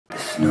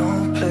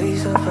no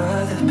place I'd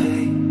rather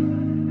be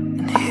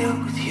than here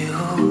with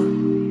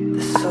you.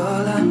 That's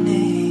all I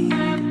need.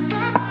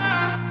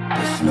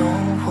 There's no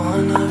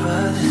one I'd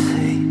rather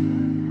see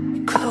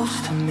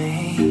close to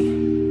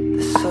me.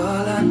 That's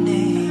all I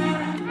need.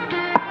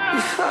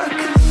 If I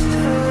could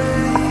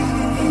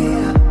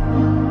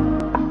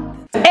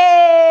stay.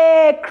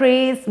 Hey,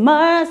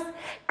 Christmas,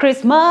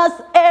 Christmas,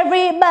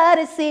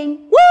 everybody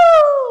sing. Woo!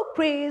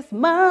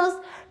 Christmas,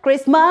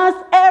 Christmas,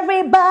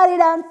 everybody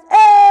dance.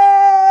 Hey!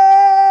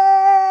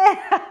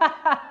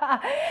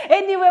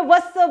 Anyway,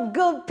 what's up,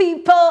 good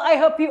people? I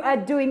hope you are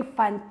doing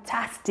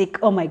fantastic.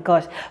 Oh my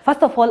gosh.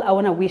 First of all, I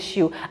want to wish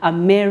you a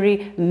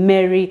Merry,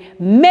 Merry,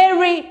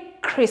 Merry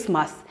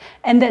Christmas.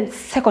 And then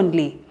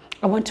secondly,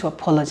 I want to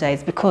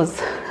apologize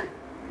because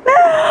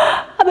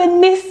I've been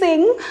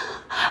missing.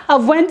 I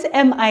went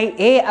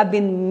MIA. I've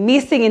been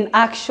missing in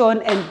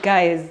action. And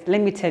guys,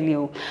 let me tell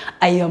you,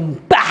 I am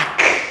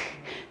back.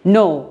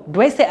 No,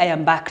 do I say I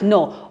am back?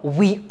 No,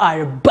 we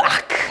are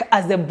back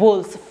as the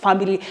Bulls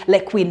family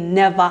like we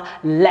never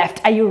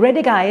left. Are you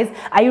ready, guys?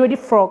 Are you ready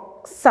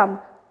for some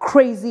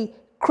crazy,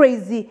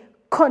 crazy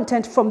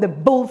content from the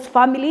Bulls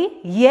family?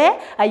 Yeah?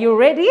 Are you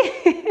ready?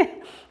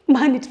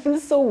 Man, it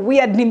feels so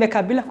weird.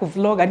 Nimekabila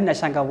kuvlog. Adina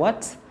shanga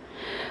what?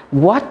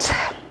 What?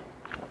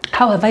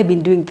 How have I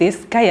been doing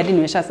this? Guy, I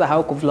didn't even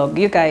how to vlog.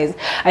 You guys,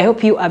 I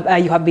hope you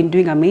have been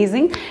doing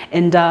amazing.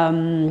 And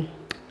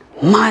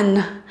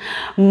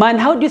man,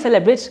 how do you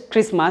celebrate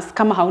Christmas?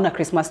 Kama hauna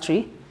Christmas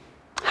tree?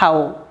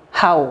 How?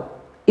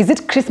 Is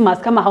it Christmas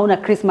kama hauna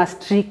Christmas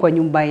tree kwa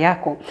nyumba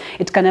yako?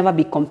 It can never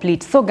be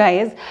complete. So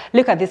guys,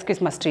 look at this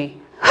Christmas tree.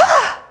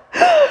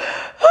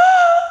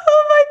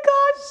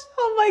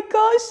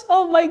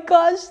 Oh my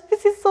gosh,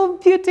 this is so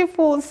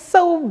beautiful,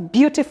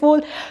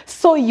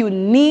 so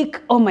unique.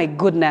 Oh my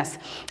goodness.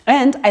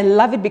 And I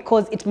love it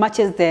because it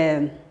matches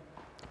the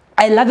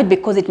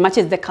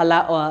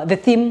color or the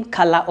theme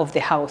color of the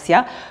house,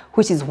 yeah,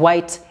 which is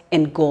white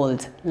and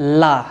gold.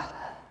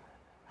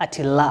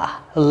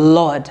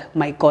 Lord,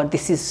 my God,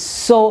 this is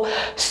so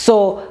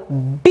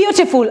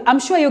beautiful. I'm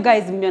sure you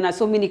guys have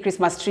so many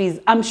Christmas trees.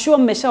 I'm sure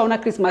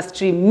mmeshaona Christmas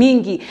tree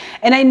mingi,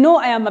 and I know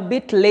I am a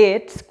bit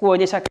late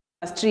kuonyesha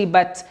Christmas tree,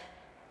 but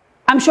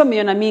I'm sure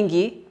mmeona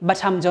mingi, but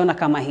hamjaona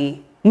kama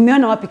hii.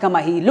 Mmeona wapi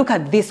kama hii? Look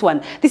at this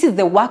one. This is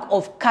the work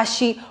of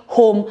Kashi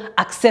Home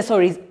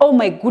Accessories. Oh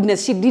my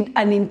goodness, she did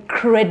an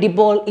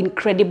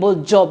incredible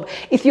job.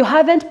 If you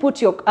haven't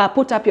put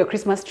up your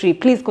Christmas tree,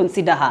 please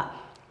consider her.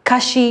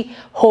 Kashi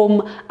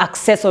Home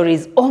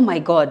Accessories. Oh my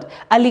God.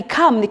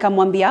 Alikam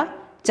nikamwambia,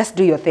 just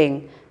do your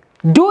thing.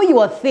 Do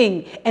your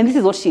thing. And this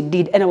is what she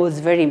did. And I was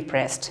very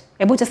impressed.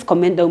 Able just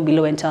comment down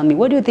below and tell me,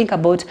 what do you think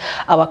about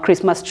our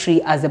Christmas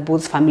tree as a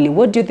Bulls family?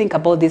 What do you think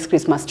about this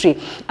Christmas tree?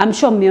 I'm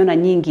sure mmeona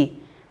nyingi.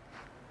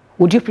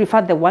 Would you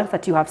prefer the ones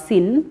that you have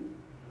seen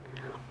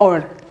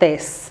or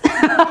this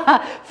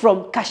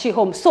from Kashi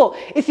Home? So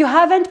if you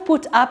haven't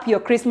put up your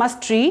Christmas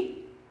tree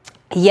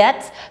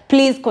yet,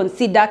 please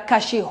consider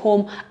Kashi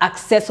Home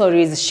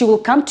Accessories. She will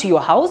come to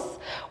your house.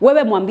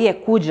 Wewe mwambie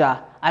kuja,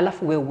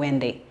 alafu we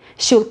wende.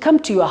 She'll come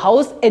to your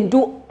house and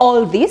do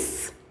all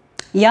this.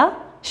 Yeah,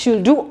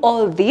 she'll do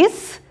all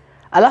this.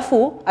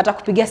 Alafu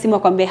atakupigia simu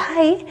akwambie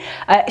hi.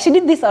 She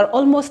did this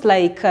almost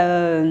like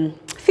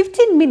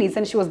 15 minutes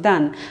and she was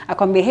done.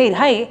 Akwambie hey,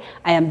 hi,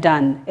 I am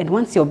done. And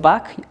once you're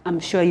back,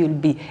 I'm sure you'll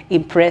be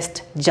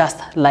impressed just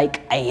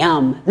like I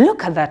am.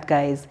 Look at that,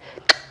 guys.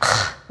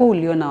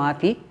 Uliona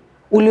wapi?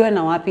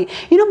 Uliona wapi?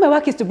 You know, my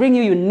work is to bring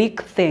you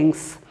unique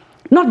things.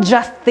 Not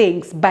just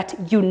things, but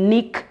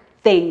unique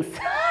things.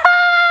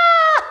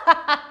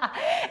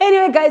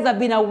 Anyway, guys, I've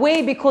been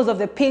away because of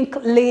the Pink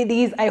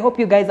Ladies. I hope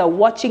you guys are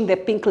watching the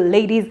Pink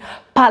Ladies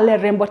Pale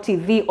Rembo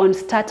TV on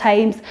Star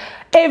Times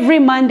every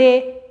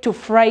Monday to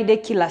Friday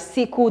kila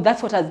siku.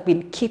 That's what has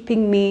been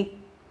keeping me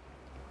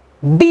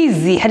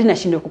busy. Hadi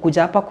nashindwa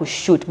kukuja hapa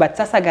kushoot. But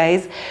sasa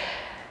guys,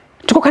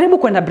 tuko karibu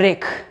kwenda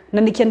break.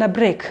 Na nikienda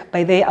break,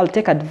 by the way, I'll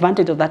take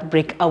advantage of that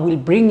break. I will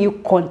bring you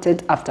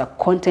content after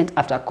content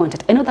after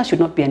content. I know that should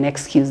not be an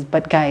excuse,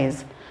 but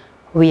guys,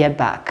 we are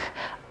back.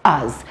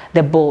 As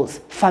the Bulls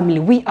family,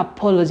 we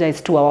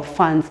apologize to our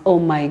fans. Oh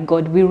my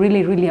God, we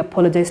really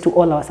apologize to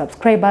all our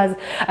subscribers.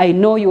 I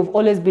know you've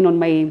always been on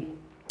my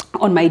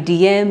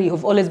DM.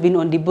 You've always been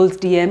on the Bulls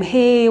DM.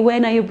 Hey,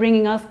 when are you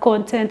bringing us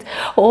content?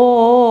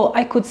 Oh,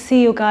 I could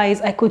see you guys.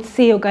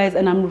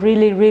 And I'm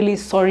really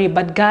sorry.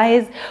 But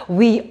guys,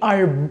 we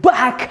are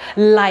back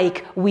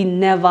like we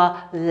never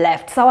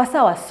left.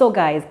 Sawa. So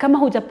guys, kama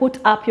huja put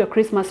up your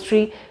Christmas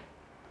tree.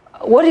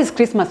 What is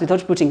Christmas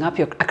without putting up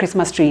a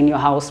Christmas tree in your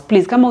house?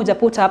 Please, kama huja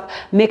put up,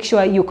 make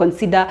sure you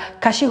consider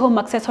Kashi Home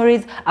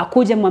Accessories.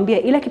 Akuje mwambie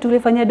ile kitu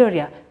ulifanyia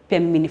Doria, pia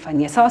mimi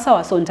nifanyie.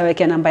 Sawa. So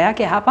nitawekea namba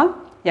yake hapa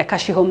ya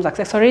Kashi Home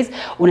Accessories.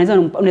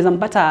 Unaweza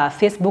mpata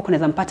Facebook,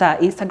 unaweza mpata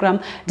Instagram.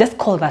 Just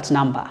call that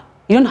number.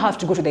 You don't have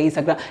to go to the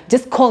Instagram.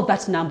 Just call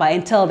that number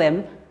and tell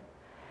them,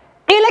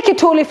 ile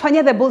kitu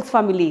ulifanyia the Bulls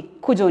family,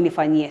 kuja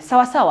unifanyie.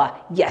 Sawa sawa?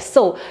 Yes.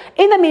 So,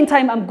 in the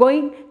meantime, I'm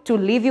going to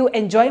leave you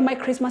enjoy my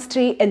Christmas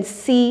tree and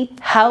see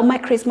how my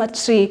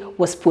Christmas tree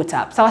was put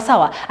up. Sawa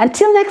sawa?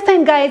 Until next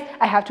time, guys,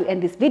 I have to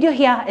end this video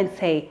here and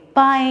say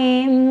bye.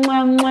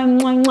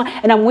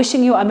 And I'm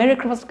wishing you a Merry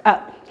Christmas.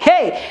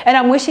 And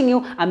I'm wishing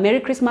you a Merry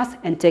Christmas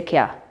and take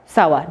care.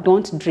 Sawa,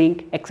 don't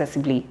drink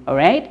excessively. All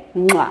right?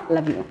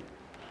 Love you.